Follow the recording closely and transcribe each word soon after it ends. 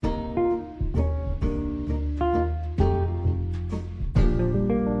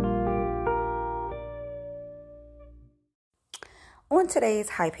On today's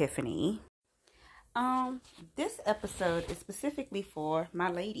Hypephany, this episode is specifically for my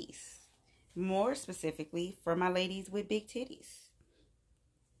ladies. More specifically for my ladies with big titties.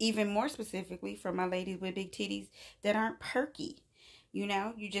 Even more specifically for my ladies with big titties that aren't perky. You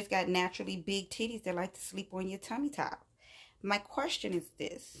know, you just got naturally big titties that like to sleep on your tummy top. My question is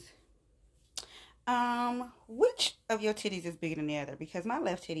this. Which of your titties is bigger than the other? Because my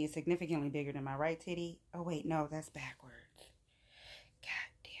left titty is significantly bigger than my right titty. Oh, wait, no, that's backwards. God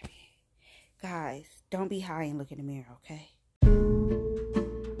damn it. Guys, don't be high and look in the mirror, okay?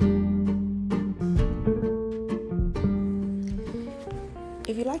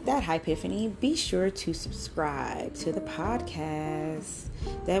 If you like that Hypephany, be sure to subscribe to the podcast.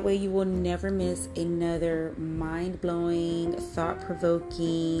 That way you will never miss another mind-blowing,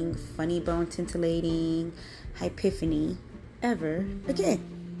 thought-provoking, funny bone titillating Hypephany ever again.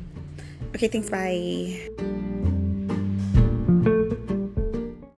 Okay, thanks, bye.